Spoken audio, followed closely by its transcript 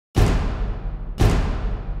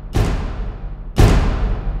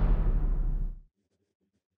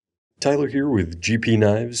Tyler here with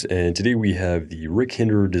GPKNIVES, and today we have the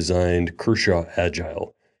Hinderer designed Kershaw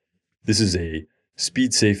Agile. This is a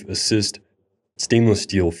speed-safe assist stainless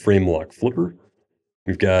steel frame lock flipper.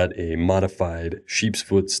 We've got a modified sheep's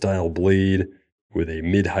foot style blade with a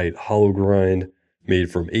mid-height hollow grind made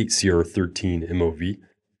from 8CR13 MOV.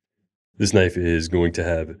 This knife is going to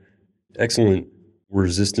have excellent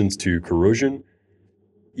resistance to corrosion,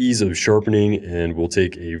 ease of sharpening, and will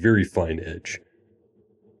take a very fine edge.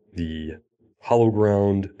 The hollow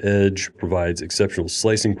ground edge provides exceptional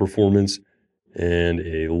slicing performance, and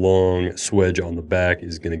a long swedge on the back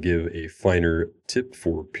is going to give a finer tip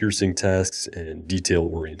for piercing tasks and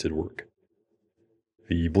detail-oriented work.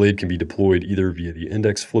 The blade can be deployed either via the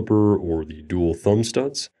index flipper or the dual thumb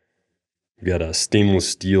studs. We've got a stainless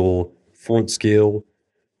steel front scale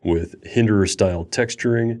with Hinderer-style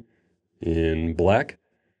texturing in black.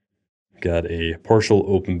 We've got a partial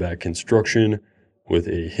open back construction with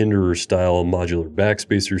a Hinderer-style modular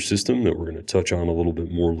backspacer system that we're going to touch on a little bit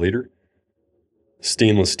more later.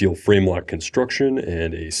 Stainless steel frame lock construction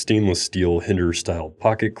and a stainless steel Hinderer-style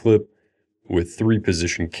pocket clip with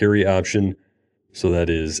 3-position carry option, so that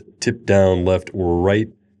is tip down left or right,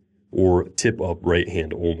 or tip up right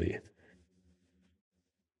hand only.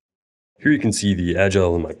 Here you can see the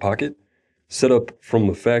Agile in my pocket. Set up from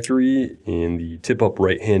the factory in the tip up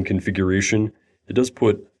right hand configuration. It does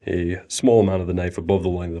put a small amount of the knife above the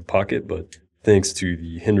line of the pocket, but thanks to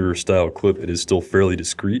the Hinderer style clip, it is still fairly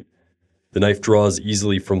discreet. The knife draws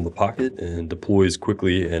easily from the pocket and deploys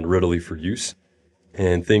quickly and readily for use.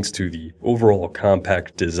 And thanks to the overall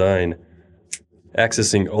compact design,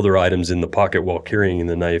 accessing other items in the pocket while carrying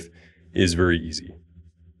the knife is very easy.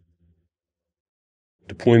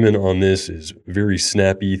 Deployment on this is very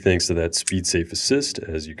snappy thanks to that speed-safe assist,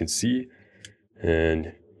 as you can see, and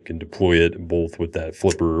you can deploy it both with that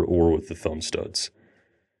flipper or with the thumb studs.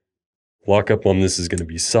 Lockup on this is going to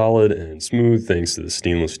be solid and smooth thanks to the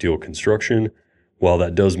stainless steel construction. While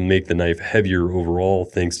that does make the knife heavier overall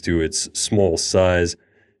thanks to its small size,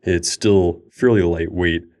 it's still fairly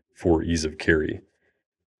lightweight for ease of carry.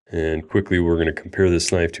 And quickly we're going to compare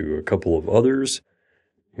this knife to a couple of others.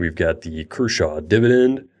 We've got the Kershaw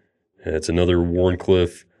Dividend. It's another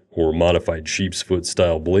Wharncliffe or modified sheep's foot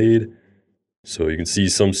style blade. So you can see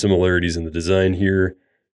some similarities in the design here.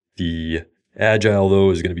 The Agile,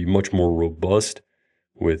 though, is going to be much more robust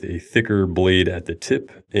with a thicker blade at the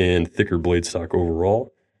tip and thicker blade stock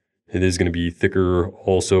overall. It is going to be thicker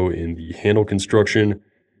also in the handle construction,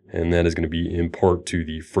 and that is going to be in part to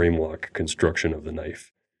the frame lock construction of the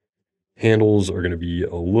knife. Handles are going to be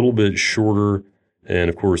a little bit shorter,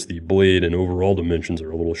 and of course the blade and overall dimensions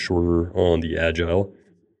are a little shorter on the Agile.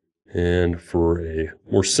 And for a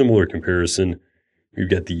more similar comparison, we've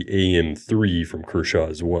got the AM3 from Kershaw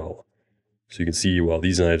as well. So you can see while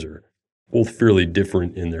these knives are both fairly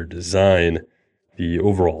different in their design, the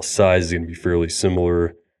overall size is going to be fairly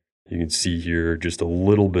similar. You can see here just a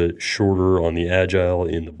little bit shorter on the Agile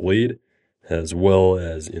in the blade as well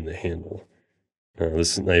as in the handle.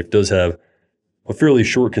 This knife does have a fairly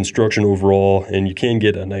short construction overall, and you can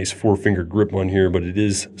get a nice 4-finger grip on here, but it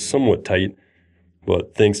is somewhat tight.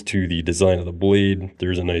 But thanks to the design of the blade,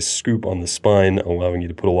 there's a nice scoop on the spine, allowing you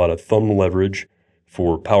to put a lot of thumb leverage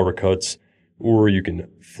for power cuts, or you can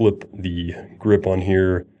flip the grip on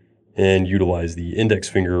here and utilize the index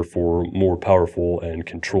finger for more powerful and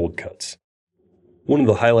controlled cuts. One of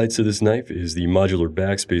the highlights of this knife is the modular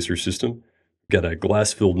backspacer system. Got a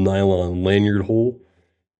glass-filled nylon lanyard hole,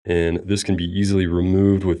 and this can be easily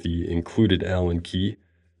removed with the included Allen key.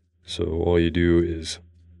 So all you do is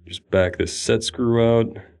just back this set screw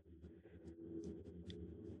out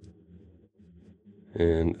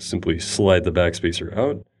and simply slide the backspacer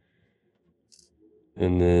out.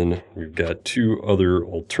 And then we've got 2 other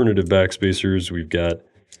alternative backspacers. We've got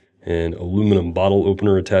an aluminum bottle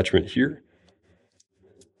opener attachment here.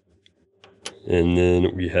 And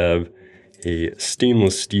then we have a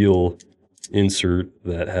stainless steel insert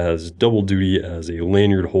that has double duty as a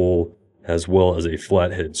lanyard hole as well as a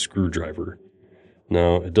flathead screwdriver.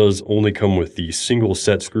 Now, it does only come with the single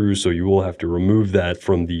set screw, so you will have to remove that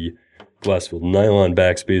from the glass-filled nylon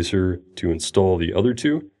backspacer to install the other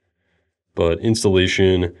 2. But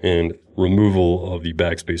installation and removal of the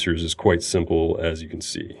backspacers is quite simple, as you can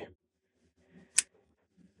see.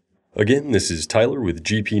 Again, this is Tyler with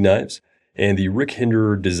GPKNIVES and the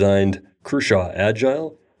Hinderer designed Kershaw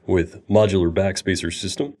Agile with modular backspacer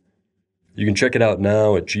system. You can check it out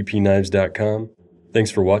now at gpknives.com.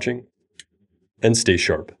 Thanks for watching, and stay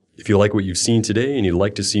sharp. If you like what you've seen today and you'd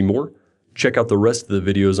like to see more, check out the rest of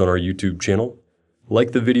the videos on our YouTube channel.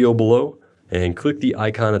 Like the video below, and click the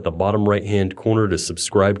icon at the bottom right-hand corner to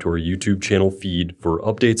subscribe to our YouTube channel feed for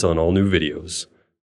updates on all new videos.